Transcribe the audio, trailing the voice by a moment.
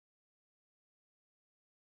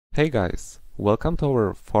Hey guys, welcome to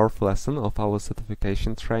our fourth lesson of our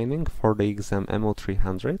certification training for the exam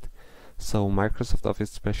MO-300. So Microsoft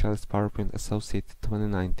Office Specialist PowerPoint Associate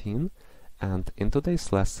 2019, and in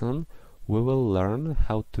today's lesson we will learn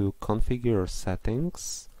how to configure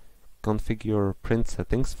print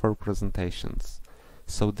settings for presentations.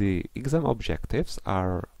 So the exam objectives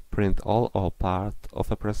are print all or part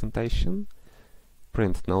of a presentation,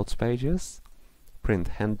 print notes pages, print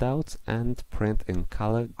handouts, and print in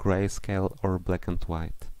color, grayscale or black and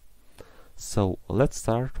white. So let's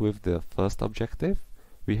start with the first objective.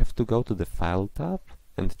 We have to go to the File tab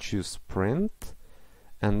and choose Print,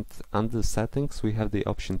 and under Settings we have the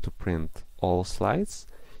option to print all slides.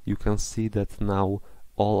 You can see that now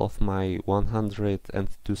all of my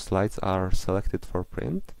 102 slides are selected for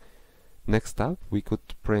print. Next up, we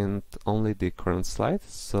could print only the current slide,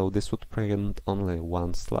 so this would print only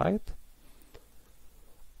one slide.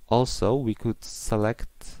 Also, we could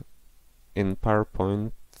select in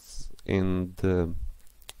PowerPoint in the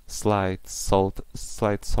slide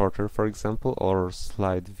sorter, for example, or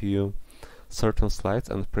slide view certain slides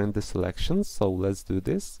and print the selections. So let's do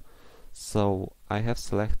this. So I have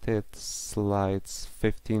selected slides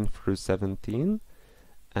 15 through 17,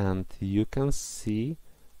 and you can see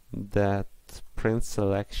that print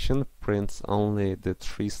selection prints only the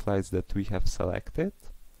 3 slides that we have selected.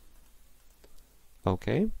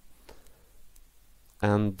 Okay.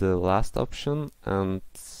 And the last option and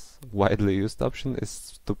widely used option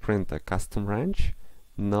is to print a custom range.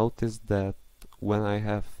 Notice that when I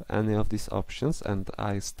have any of these options and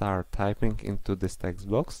I start typing into this text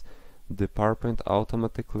box, the PowerPoint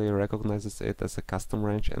automatically recognizes it as a custom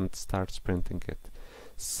range and starts printing it.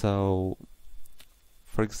 So,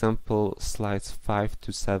 for example, slides 5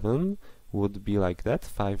 to 7 would be like that,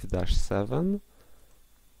 5-7.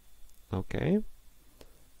 Okay.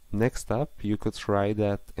 Next up, you could write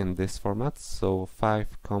that in this format, so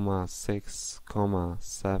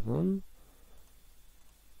 5,6,7,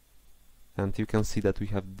 and you can see that we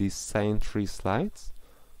have these same 3 slides.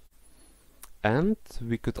 And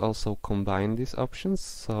we could also combine these options,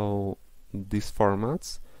 so these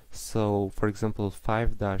formats. So, for example,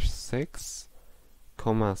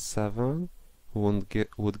 5-6,7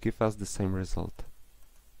 would give us the same result.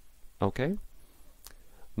 Okay?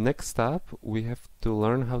 Next up, we have to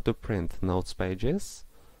learn how to print notes pages.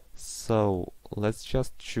 So let's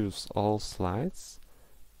just choose all slides,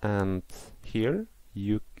 and here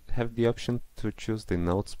you have the option to choose the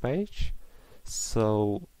notes page.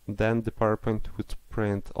 So then the PowerPoint would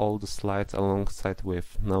print all the slides alongside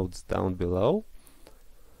with notes down below.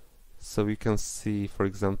 So you can see, for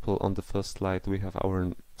example, on the first slide we have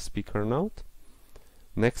our speaker note.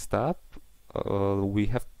 Next up, we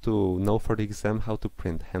have to know for the exam how to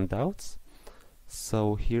print handouts.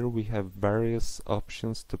 So here we have various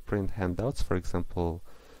options to print handouts. For example,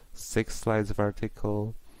 6 slides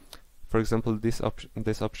vertical. For example, this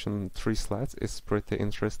option 3 slides is pretty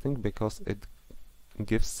interesting because it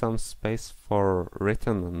gives some space for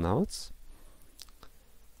written notes.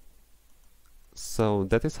 So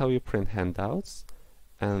that is how you print handouts,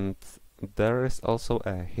 and there is also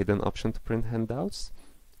a hidden option to print handouts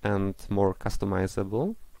and more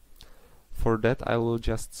customizable. For that I will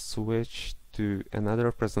just switch to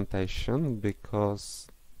another presentation because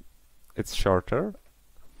it's shorter.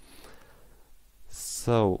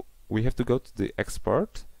 So we have to go to the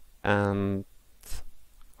export and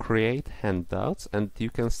create handouts, and you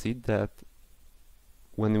can see that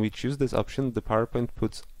when we choose this option, the PowerPoint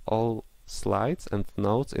puts all slides and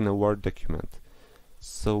notes in a Word document.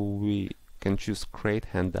 So we can choose create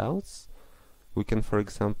handouts. We can, for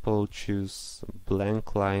example, choose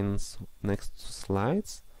blank lines next to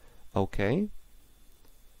slides. OK.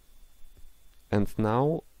 And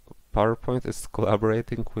now PowerPoint is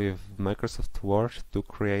collaborating with Microsoft Word to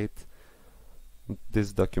create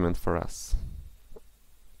this document for us.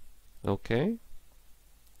 OK.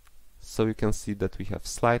 So you can see that we have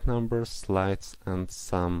slide numbers, slides, and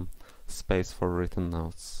some space for written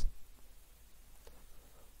notes.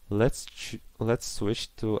 Let's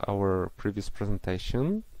switch to our previous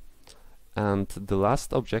presentation, and the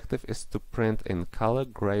last objective is to print in color,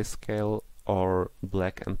 grayscale or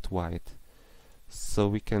black and white. So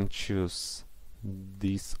we can choose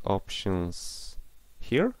these options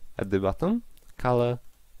here at the bottom: color,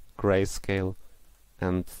 grayscale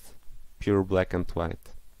and pure black and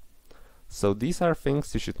white. So these are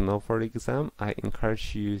things you should know for the exam. I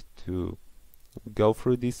encourage you to go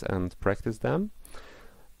through these and practice them.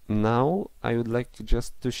 Now I would like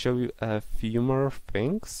to show you a few more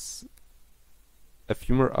things, a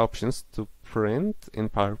few more options to print in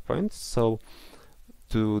PowerPoint. So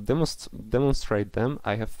To demonstrate them,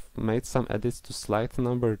 I have made some edits to slide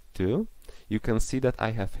number 2. You can see that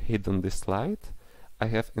I have hidden this slide. I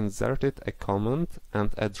have inserted a comment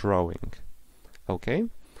and a drawing. Okay,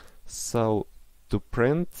 so to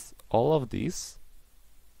print all of these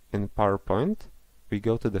in PowerPoint, we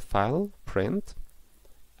go to the File, Print,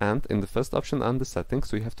 and in the first option under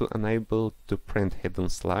Settings, we have to enable to print hidden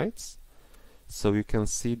slides. So you can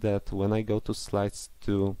see that when I go to Slides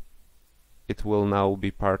 2, it will now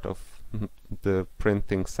be part of the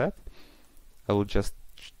printing set. I will just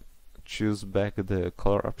choose back the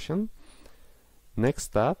color option.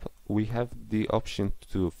 Next up, we have the option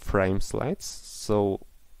to frame slides. So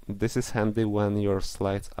this is handy when your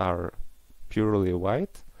slides are purely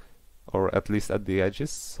white, or at least at the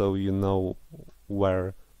edges, so you know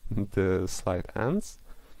where the slide ends.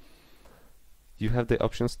 You have the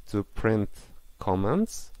options to print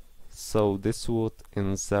comments. So this would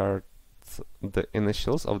insert the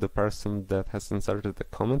initials of the person that has inserted the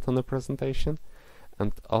comment on the presentation,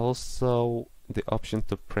 and also the option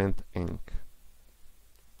to print ink,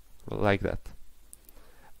 like that.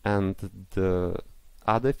 And the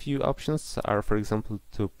other few options are, for example,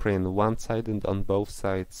 to print one side and on both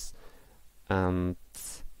sides, and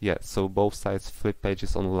yeah, so both sides flip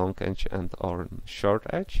pages on long edge and on short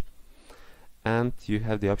edge. And you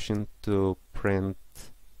have the option to print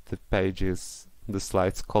the pages, the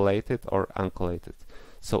slides collated or uncollated.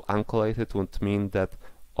 So uncollated would mean that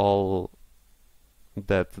all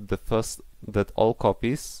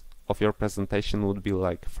copies of your presentation would be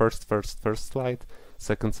like first slide,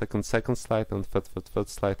 second slide, and third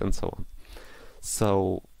slide, and so on.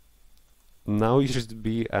 So now you should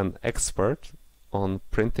be an expert on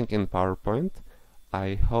printing in PowerPoint.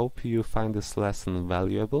 I hope you find this lesson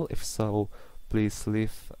valuable. If so, please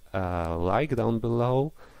leave a like down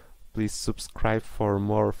below. Please subscribe for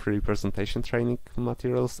more free presentation training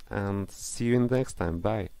materials, and see you in the next time.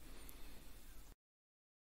 Bye.